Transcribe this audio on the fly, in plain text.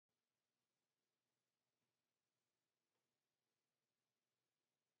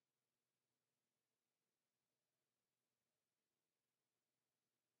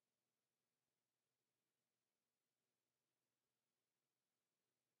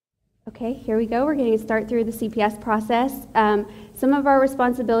Okay, here we go. We're going to start through the CPS process. Some of our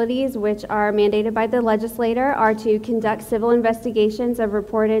responsibilities, which are mandated by the legislator, are to conduct civil investigations of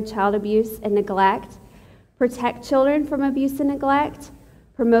reported child abuse and neglect, protect children from abuse and neglect,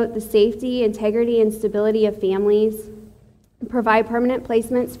 promote the safety, integrity, and stability of families, provide permanent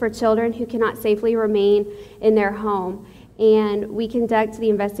placements for children who cannot safely remain in their home. And we conduct the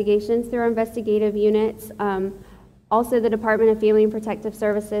investigations through our investigative units. Also, the Department of Family and Protective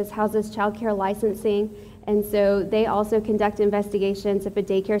Services houses child care licensing, and so they also conduct investigations if a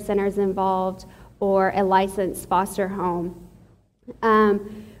daycare center is involved or a licensed foster home.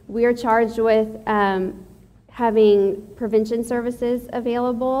 We are charged with having prevention services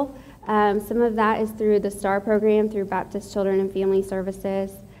available. Some of that is through the STAR program, through Baptist Children and Family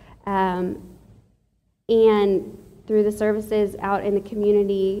Services, and through the services out in the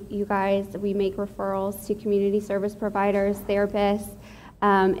community. You guys, we make referrals to community service providers, therapists,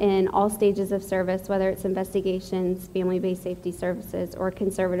 in all stages of service, whether it's investigations, family-based safety services, or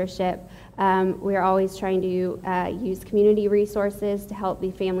conservatorship. We are always trying to use community resources to help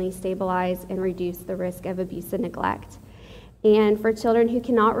the family stabilize and reduce the risk of abuse and neglect. And for children who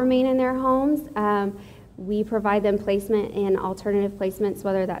cannot remain in their homes, we provide them placement in alternative placements,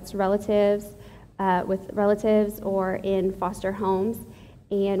 whether that's with relatives or in foster homes.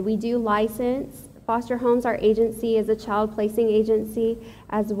 And we do license foster homes. Our agency is a child placing agency,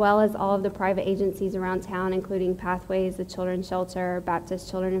 as well as all of the private agencies around town, including Pathways, the Children's Shelter, Baptist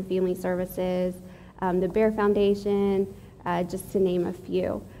Children and Family Services, the Bear Foundation, just to name a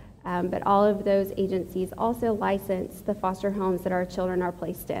few. But all of those agencies also license the foster homes that our children are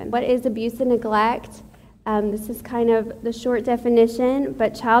placed in. What is abuse and neglect? This is kind of the short definition,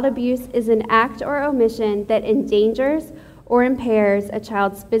 but child abuse is an act or omission that endangers or impairs a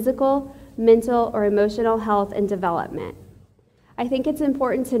child's physical, mental, or emotional health and development. I think it's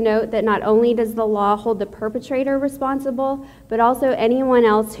important to note that not only does the law hold the perpetrator responsible, but also anyone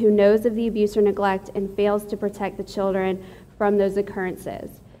else who knows of the abuse or neglect and fails to protect the children from those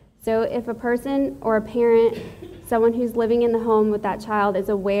occurrences. So if a person or a parent, someone who's living in the home with that child, is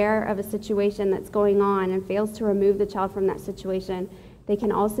aware of a situation that's going on and fails to remove the child from that situation, they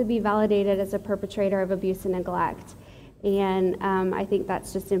can also be validated as a perpetrator of abuse and neglect. And I think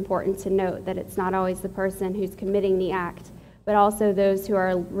that's just important to note, that it's not always the person who's committing the act, but also those who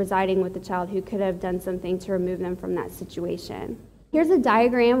are residing with the child who could have done something to remove them from that situation. Here's a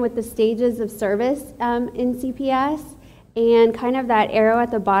diagram with the stages of service in CPS. And kind of that arrow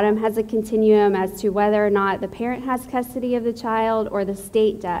at the bottom has a continuum as to whether or not the parent has custody of the child or the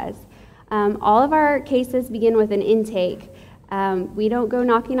state does. All of our cases begin with an intake. We don't go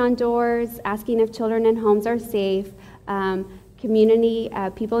knocking on doors, asking if children in homes are safe. People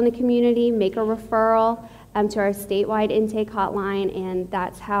in the community make a referral to our statewide intake hotline, and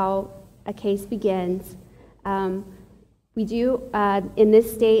that's how a case begins. We do, in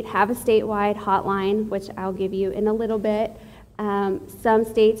this state, have a statewide hotline, which I'll give you in a little bit. Some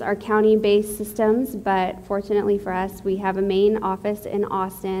states are county-based systems, but fortunately for us, we have a main office in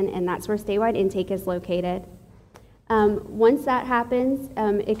Austin, and that's where statewide intake is located. Once that happens,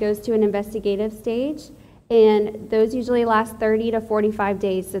 it goes to an investigative stage, and those usually last 30 to 45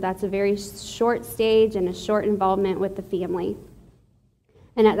 days, so that's a very short stage and a short involvement with the family.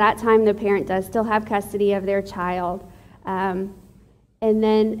 And at that time, the parent does still have custody of their child. And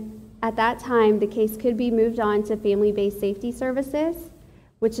then at that time, the case could be moved on to family-based safety services,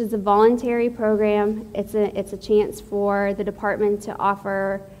 which is a voluntary program. It's a chance for the department to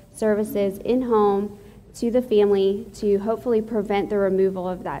offer services in-home to the family to hopefully prevent the removal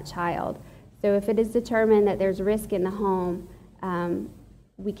of that child. So if it is determined that there's risk in the home,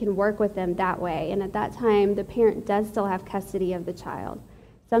 we can work with them that way. And at that time, the parent does still have custody of the child.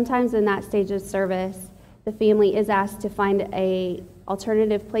 Sometimes in that stage of service, the family is asked to find an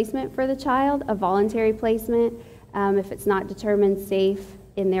alternative placement for the child, a voluntary placement, if it's not determined safe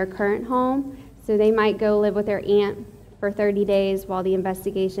in their current home. So they might go live with their aunt for 30 days while the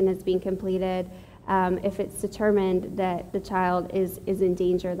investigation is being completed, if it's determined that the child is in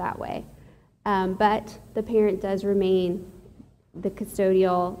danger that way. But the parent does remain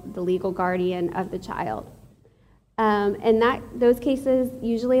the legal guardian of the child. And those cases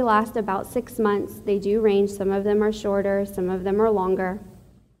usually last about 6 months. They do range. Some of them are shorter, some of them are longer.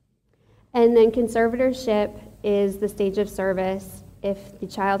 And then conservatorship is the stage of service if the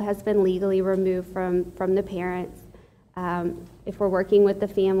child has been legally removed from the parents. If we're working with the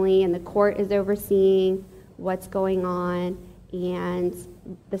family and the court is overseeing what's going on and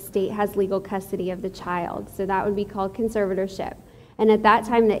the state has legal custody of the child. So that would be called conservatorship. And at that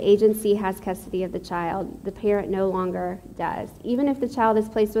time, the agency has custody of the child. The parent no longer does. Even if the child is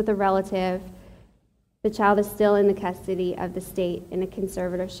placed with a relative, the child is still in the custody of the state in a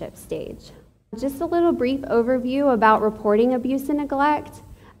conservatorship stage. Just a little brief overview about reporting abuse and neglect.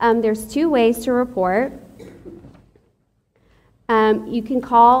 There's 2 ways to report. You can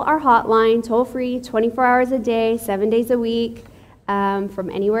call our hotline, toll-free, 24 hours a day, 7 days a week,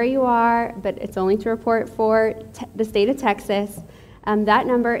 from anywhere you are, but it's only to report for the state of Texas. That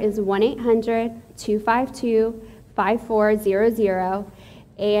number is 1-800-252-5400,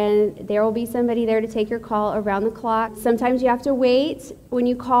 and there will be somebody there to take your call around the clock. Sometimes you have to wait when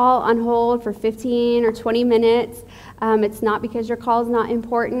you call on hold for 15 or 20 minutes. It's not because your call is not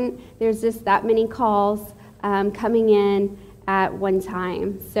important. There's just that many calls coming in at one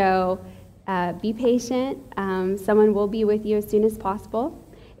time. So be patient. Someone will be with you as soon as possible.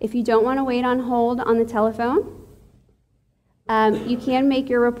 If you don't want to wait on hold on the telephone, you can make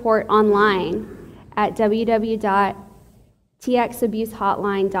your report online at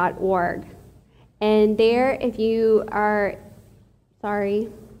www.txabusehotline.org. And there, if you are,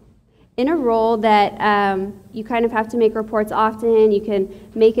 in a role that you kind of have to make reports often, you can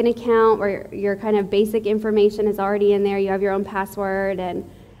make an account where your kind of basic information is already in there. You have your own password, and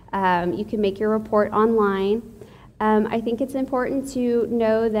you can make your report online. I think it's important to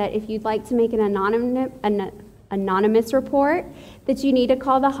know that if you'd like to make an anonymous report, that you need to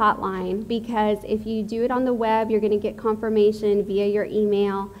call the hotline, because if you do it on the web, you're going to get confirmation via your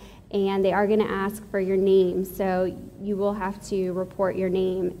email, and they are going to ask for your name. So you will have to report your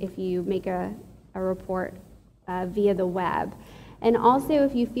name if you make a report via the web. And also,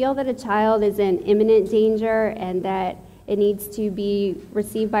 if you feel that a child is in imminent danger and that it needs to be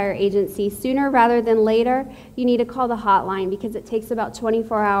received by our agency sooner rather than later, you need to call the hotline, because it takes about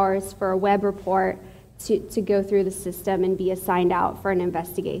 24 hours for a web report to go through the system and be assigned out for an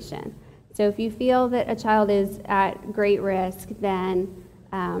investigation. So if you feel that a child is at great risk, then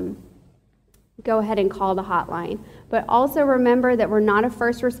go ahead and call the hotline. But also remember that we're not a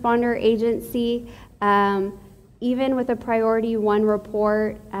first responder agency. Even with a Priority 1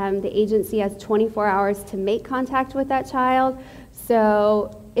 report, the agency has 24 hours to make contact with that child. So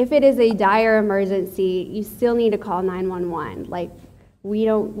if it is a dire emergency, you still need to call 911. Like, we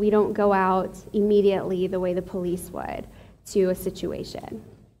don't go out immediately the way the police would to a situation.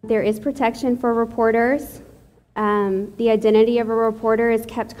 There is protection for reporters. The identity of a reporter is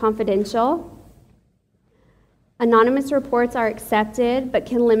kept confidential. Anonymous reports are accepted, but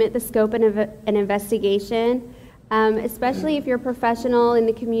can limit the scope of an investigation, especially if you're a professional in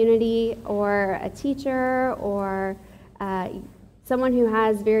the community or a teacher or someone who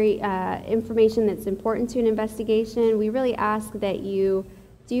has information that's important to an investigation. We really ask that you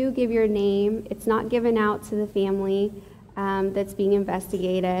do give your name. It's not given out to the family that's being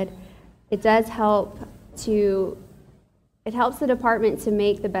investigated. It does help it helps the department to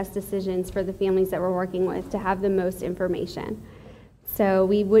make the best decisions for the families that we're working with, to have the most information. So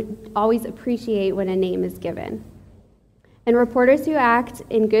we would always appreciate when a name is given. And reporters who act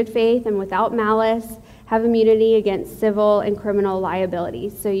in good faith and without malice have immunity against civil and criminal liability.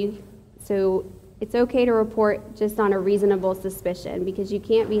 So it's okay to report just on a reasonable suspicion, because you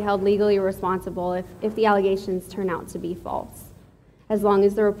can't be held legally responsible if the allegations turn out to be false, as long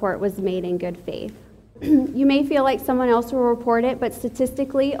as the report was made in good faith. You may feel like someone else will report it, but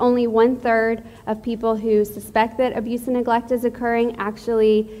statistically, only 1/3 of people who suspect that abuse and neglect is occurring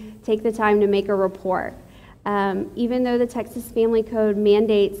actually take the time to make a report. Even though the Texas Family Code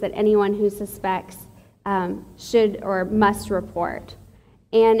mandates that anyone who suspects should or must report.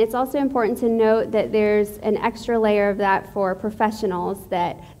 And it's also important to note that there's an extra layer of that for professionals,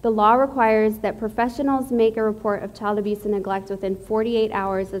 that the law requires that professionals make a report of child abuse and neglect within 48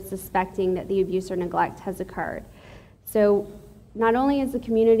 hours of suspecting that the abuse or neglect has occurred. So not only is the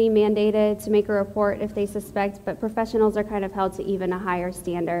community mandated to make a report if they suspect, but professionals are kind of held to even a higher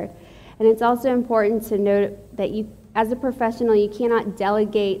standard. And it's also important to note that you, as a professional, you cannot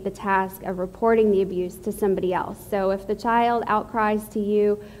delegate the task of reporting the abuse to somebody else. So if the child outcries to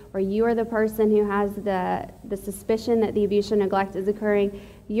you, or you are the person who has the suspicion that the abuse or neglect is occurring,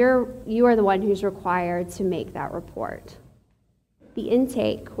 you are the one who's required to make that report. The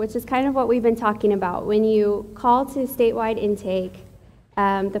intake, which is kind of what we've been talking about. When you call to statewide intake,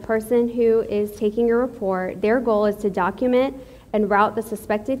 the person who is taking your report, their goal is to document and route the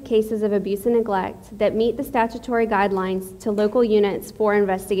suspected cases of abuse and neglect that meet the statutory guidelines to local units for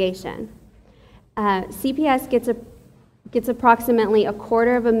investigation. CPS gets approximately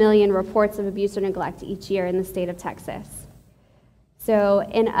 250,000 reports of abuse or neglect each year in the state of Texas. So,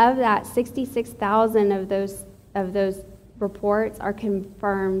 and of that, 66,000 of those reports are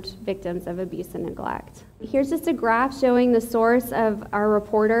confirmed victims of abuse and neglect. Here's just a graph showing the source of our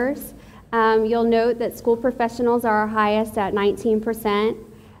reporters. You'll note that school professionals are our highest at 19%.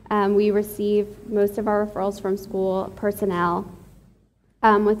 We receive most of our referrals from school personnel,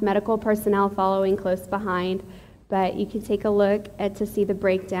 with medical personnel following close behind. But you can take a look to see the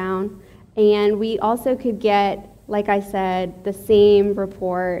breakdown. And we also could get, like I said, the same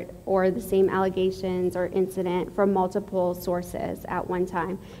report or the same allegations or incident from multiple sources at one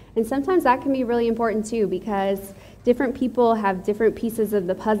time. And sometimes that can be really important too, because different people have different pieces of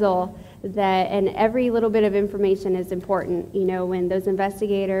the puzzle and every little bit of information is important. You know, when those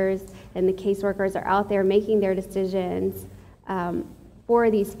investigators and the caseworkers are out there making their decisions for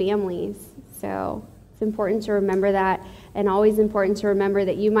these families. So it's important to remember that, and always important to remember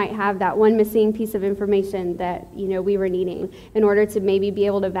that you might have that one missing piece of information that, you know, we were needing in order to maybe be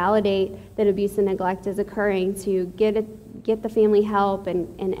able to validate that abuse and neglect is occurring, to get the family help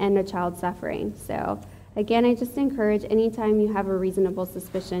and end a child's suffering. So again, I just encourage anytime you have a reasonable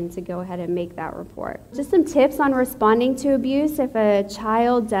suspicion to go ahead and make that report. Just some tips on responding to abuse. If a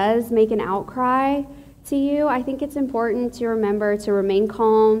child does make an outcry to you, I think it's important to remember to remain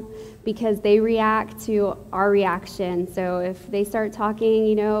calm, because they react to our reaction. So if they start talking,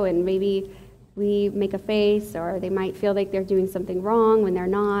 you know, and maybe we make a face, or they might feel like they're doing something wrong when they're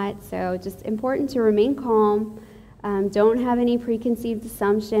not. So just important to remain calm. Don't have any preconceived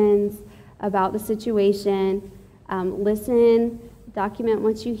assumptions about the situation. Listen, document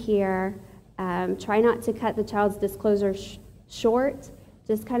what you hear. Try not to cut the child's disclosure short.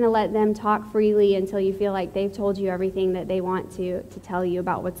 Just kind of let them talk freely until you feel like they've told you everything that they want to tell you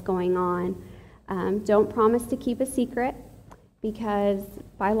about what's going on. Don't promise to keep a secret, because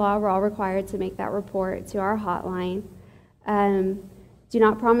by law we're all required to make that report to our hotline. Do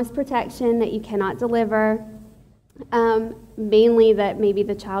not promise protection that you cannot deliver. Mainly that maybe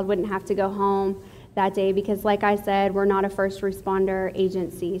the child wouldn't have to go home that day, because like I said, we're not a first responder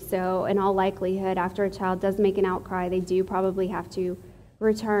agency. So in all likelihood, after a child does make an outcry, they do probably have to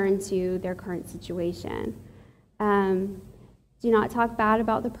return to their current situation. Do not talk bad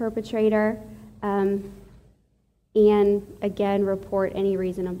about the perpetrator, and again, report any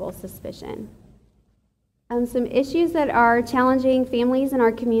reasonable suspicion. Some issues that are challenging families in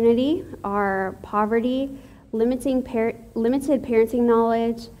our community are poverty, limited parenting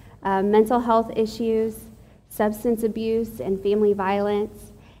knowledge, mental health issues, substance abuse, and family violence.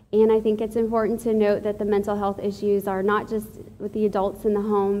 And I think it's important to note that the mental health issues are not just with the adults in the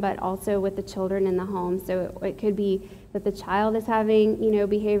home, but also with the children in the home. So it could be that the child is having, you know,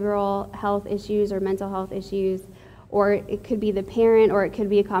 behavioral health issues or mental health issues, or it could be the parent, or it could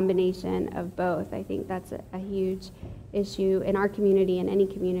be a combination of both. I think that's a huge issue in our community and any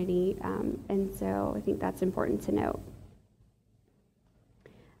community, and so I think that's important to note.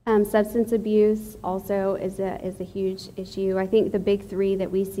 Substance abuse also is a huge issue. I think the big three that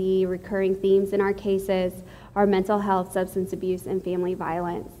we see recurring themes in our cases are mental health, substance abuse, and family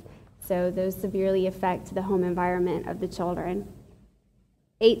violence. So those severely affect the home environment of the children.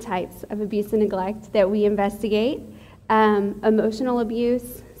 8 types of abuse and neglect that we investigate: emotional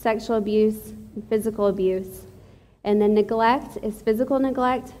abuse, sexual abuse, and physical abuse. And then neglect is physical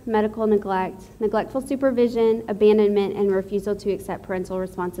neglect, medical neglect, neglectful supervision, abandonment, and refusal to accept parental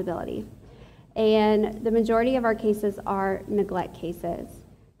responsibility. And the majority of our cases are neglect cases.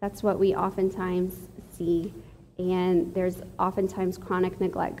 That's what we oftentimes see. And there's oftentimes chronic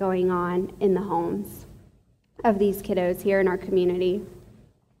neglect going on in the homes of these kiddos here in our community.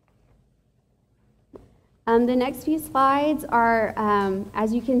 The next few slides are,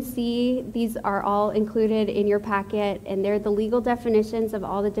 as you can see, these are all included in your packet, and they're the legal definitions of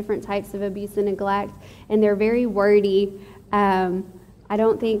all the different types of abuse and neglect, and they're very wordy. I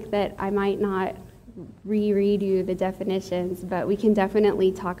don't think that I might not reread you the definitions, but we can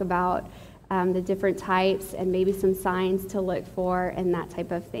definitely talk about the different types and maybe some signs to look for and that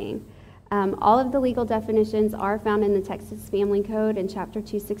type of thing. All of the legal definitions are found in the Texas Family Code in Chapter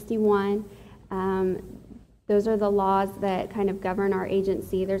 261. Those are the laws that kind of govern our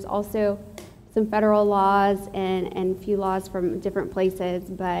agency. There's also some federal laws and a few laws from different places,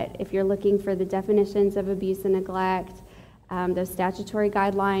 but if you're looking for the definitions of abuse and neglect, those statutory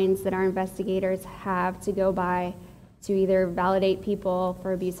guidelines that our investigators have to go by to either validate people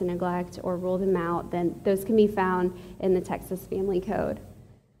for abuse and neglect or rule them out, then those can be found in the Texas Family Code.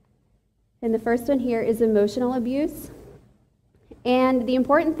 And the first one here is emotional abuse. And the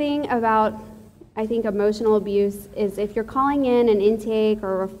important thing about, I think, emotional abuse is if you're calling in an intake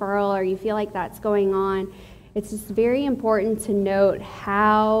or a referral, or you feel like that's going on, it's just very important to note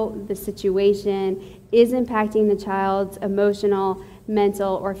how the situation is impacting the child's emotional,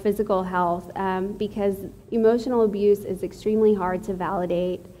 mental, or physical health, because emotional abuse is extremely hard to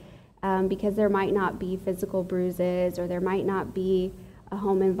validate, because there might not be physical bruises, or there might not be a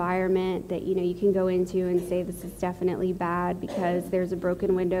home environment that you can go into and say this is definitely bad because there's a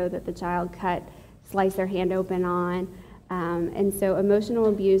broken window that the child sliced their hand open on. And so emotional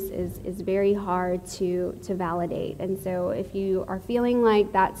abuse is very hard to validate. And so if you are feeling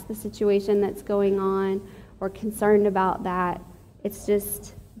like that's the situation that's going on or concerned about that, it's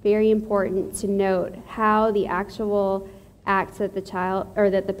just very important to note how the actual acts that the child or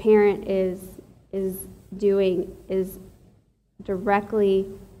that the parent is doing is directly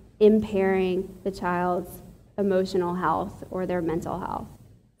impairing the child's emotional health or their mental health.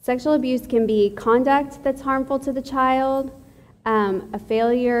 Sexual abuse can be conduct that's harmful to the child, a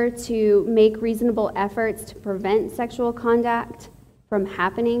failure to make reasonable efforts to prevent sexual conduct from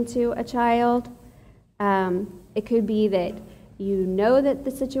happening to a child. It could be that you know that the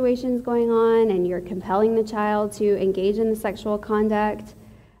situation is going on and you're compelling the child to engage in the sexual conduct.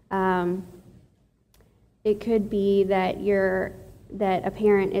 It could be that a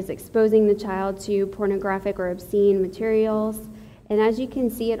parent is exposing the child to pornographic or obscene materials. And as you can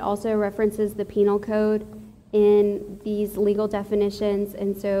see, it also references the penal code in these legal definitions,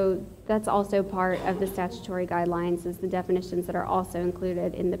 and so that's also part of the statutory guidelines, is the definitions that are also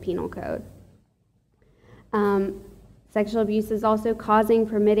included in the penal code. Sexual abuse is also causing,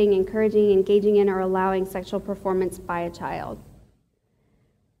 permitting, encouraging, engaging in, or allowing sexual performance by a child.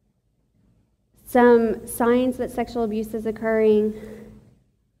 Some signs that sexual abuse is occurring.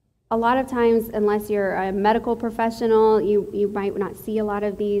 A lot of times, unless you're a medical professional, you might not see a lot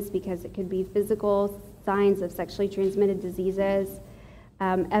of these because it could be physical signs of sexually transmitted diseases,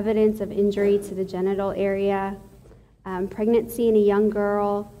 evidence of injury to the genital area, pregnancy in a young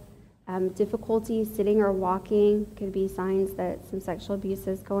girl, difficulty sitting or walking could be signs that some sexual abuse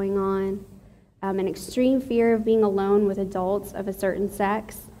is going on, an extreme fear of being alone with adults of a certain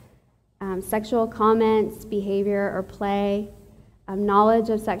sex, sexual comments, behavior, or play, knowledge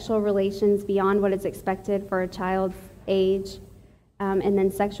of sexual relations beyond what is expected for a child's age, and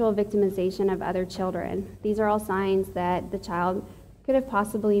then sexual victimization of other children. These are all signs that the child could have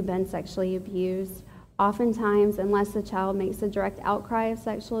possibly been sexually abused. Oftentimes, unless the child makes a direct outcry of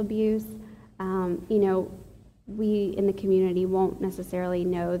sexual abuse, we in the community won't necessarily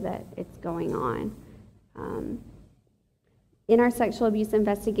know that it's going on. In our sexual abuse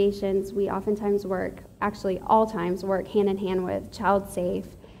investigations, we oftentimes all times work hand in hand with Child Safe,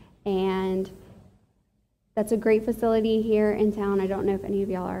 and that's a great facility here in town. I don't know if any of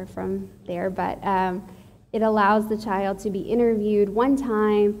y'all are from there, but it allows the child to be interviewed one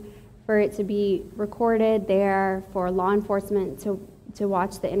time, for it to be recorded there, for law enforcement to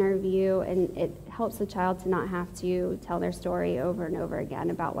watch the interview, and it helps the child to not have to tell their story over and over again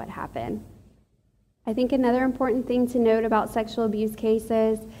about what happened. I think another important thing to note about sexual abuse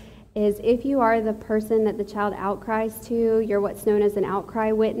cases is if you are the person that the child outcries to, you're what's known as an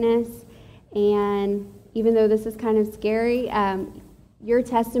outcry witness, and even though this is kind of scary, your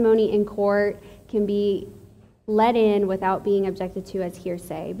testimony in court can be let in without being objected to as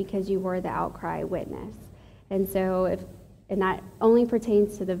hearsay because you were the outcry witness. And so and that only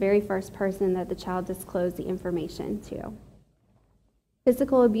pertains to the very first person that the child disclosed the information to.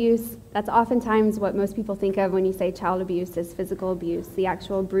 Physical abuse, that's oftentimes what most people think of when you say child abuse, is physical abuse, the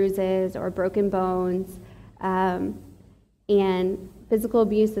actual bruises or broken bones. And physical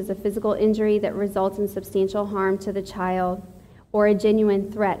abuse is a physical injury that results in substantial harm to the child, or a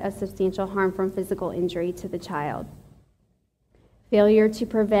genuine threat of substantial harm from physical injury to the child. Failure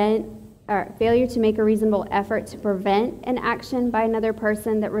to make a reasonable effort to prevent an action by another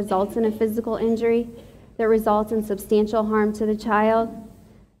person that results in a physical injury that results in substantial harm to the child.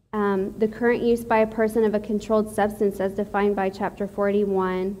 The current use by a person of a controlled substance as defined by Chapter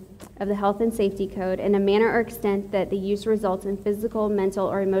 41 of the Health and Safety Code in a manner or extent that the use results in physical, mental,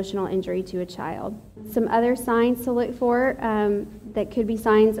 or emotional injury to a child. Some other signs to look for that could be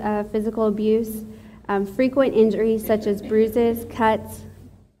signs of physical abuse: frequent injuries such as bruises, cuts,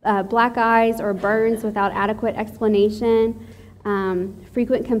 black eyes, or burns without adequate explanation,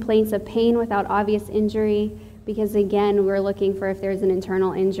 frequent complaints of pain without obvious injury, because again, we're looking for if there's an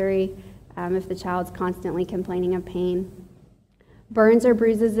internal injury, if the child's constantly complaining of pain. Burns or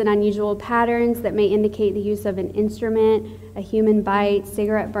bruises in unusual patterns that may indicate the use of an instrument, a human bite,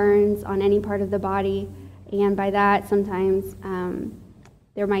 cigarette burns on any part of the body, and by that sometimes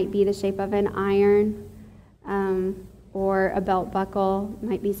there might be the shape of an iron. or a belt buckle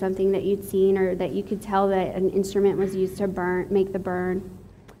might be something that you'd seen, or that you could tell that an instrument was used to make the burn.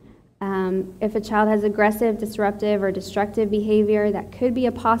 If a child has aggressive, disruptive, or destructive behavior, that could be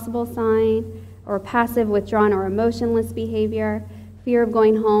a possible sign, or passive, withdrawn, or emotionless behavior, fear of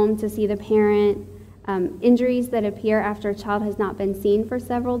going home to see the parent, injuries that appear after a child has not been seen for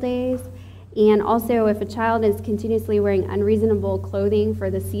several days, and also if a child is continuously wearing unreasonable clothing for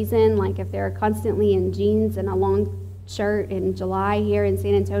the season, like if they're constantly in jeans and a long shirt in July here in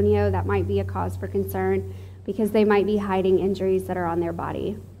San Antonio, that might be a cause for concern because they might be hiding injuries that are on their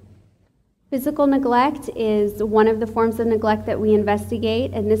body. Physical neglect is one of the forms of neglect that we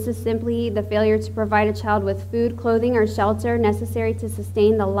investigate, and this is simply the failure to provide a child with food, clothing, or shelter necessary to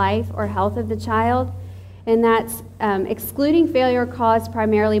sustain the life or health of the child, and that's excluding failure caused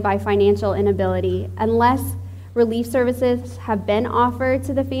primarily by financial inability, unless relief services have been offered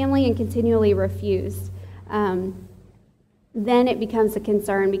to the family and continually refused. Then it becomes a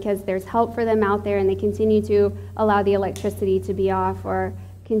concern because there's help for them out there and they continue to allow the electricity to be off or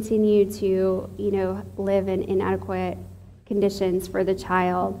continue to, live in inadequate conditions for the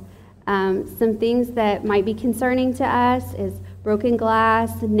child. Some things that might be concerning to us is broken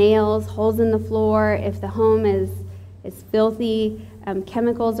glass, nails, holes in the floor. If the home is filthy,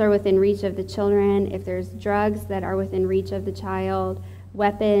 chemicals are within reach of the children. If there's drugs that are within reach of the child,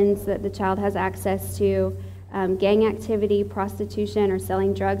 weapons that the child has access to, gang activity, prostitution, or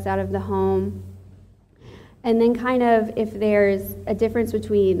selling drugs out of the home. And then kind of if there's a difference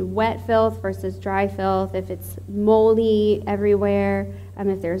between wet filth versus dry filth, if it's moldy everywhere,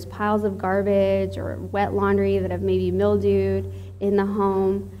 if there's piles of garbage or wet laundry that have maybe mildewed in the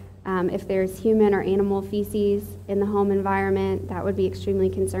home, if there's human or animal feces in the home environment, that would be extremely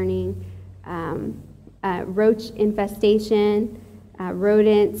concerning. Roach infestation,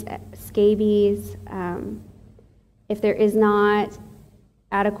 rodents, scabies, if there is not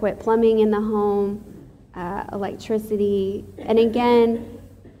adequate plumbing in the home, electricity. And again,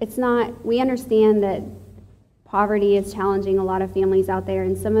 we understand that poverty is challenging a lot of families out there,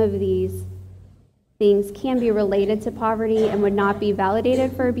 and some of these things can be related to poverty and would not be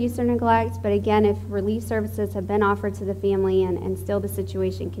validated for abuse or neglect. But again, if relief services have been offered to the family and still the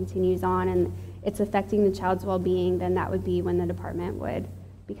situation continues on and it's affecting the child's well-being, then that would be when the department would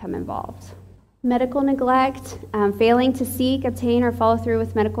become involved. Medical neglect, failing to seek, obtain, or follow through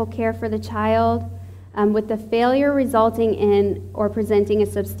with medical care for the child, with the failure resulting in or presenting a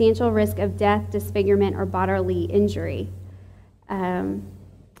substantial risk of death, disfigurement, or bodily injury.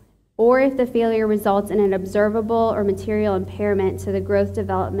 Or if the failure results in an observable or material impairment to the growth,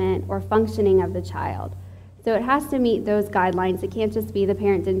 development, or functioning of the child. So it has to meet those guidelines. It can't just be the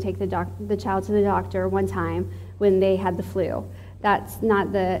parent didn't take the child to the doctor one time when they had the flu. That's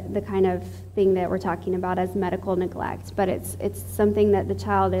not the kind of thing that we're talking about as medical neglect, but it's something that the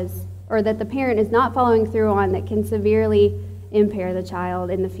child is, or that the parent is not following through on, that can severely impair the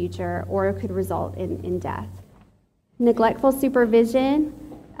child in the future or could result in death. Neglectful supervision.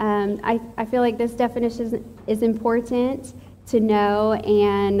 I feel like this definition is important to know,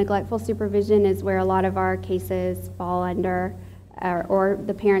 and neglectful supervision is where a lot of our cases fall under, or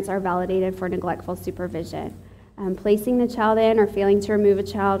the parents are validated for neglectful supervision. Placing the child in or failing to remove a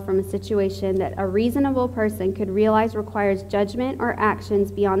child from a situation that a reasonable person could realize requires judgment or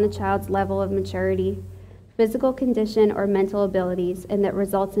actions beyond the child's level of maturity, physical condition, or mental abilities, and that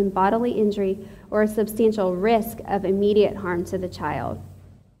results in bodily injury or a substantial risk of immediate harm to the child.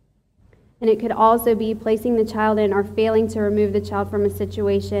 And it could also be placing the child in or failing to remove the child from a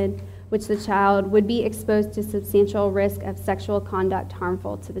situation which the child would be exposed to substantial risk of sexual conduct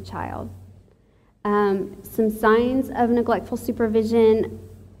harmful to the child. Some signs of neglectful supervision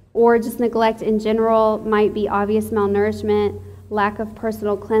or just neglect in general might be obvious malnourishment, lack of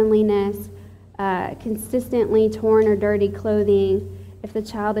personal cleanliness, consistently torn or dirty clothing, if the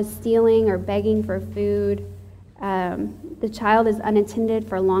child is stealing or begging for food, the child is unattended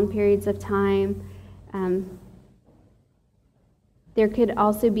for long periods of time. There could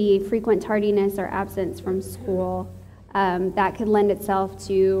also be frequent tardiness or absence from school. That could lend itself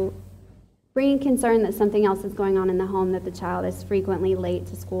to bringing concern that something else is going on in the home, that the child is frequently late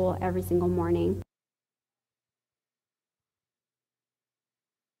to school every single morning.